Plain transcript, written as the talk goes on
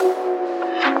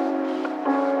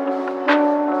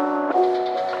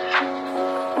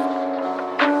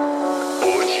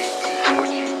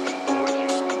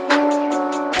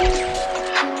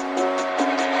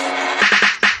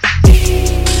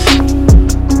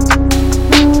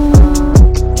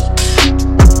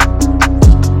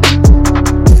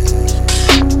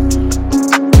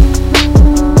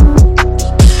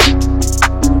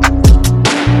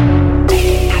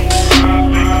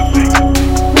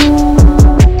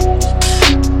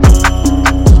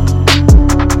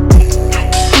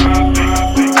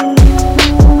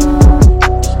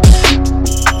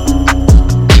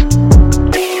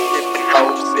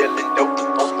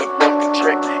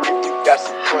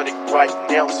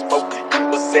smoking,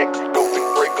 you a sack, dope and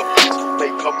break a bitch.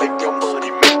 Make her make your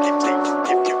money, make it deep.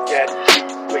 If you got it,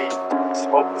 wait,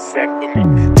 smoke a sack for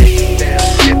me. Down,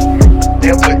 get me,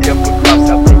 never ever.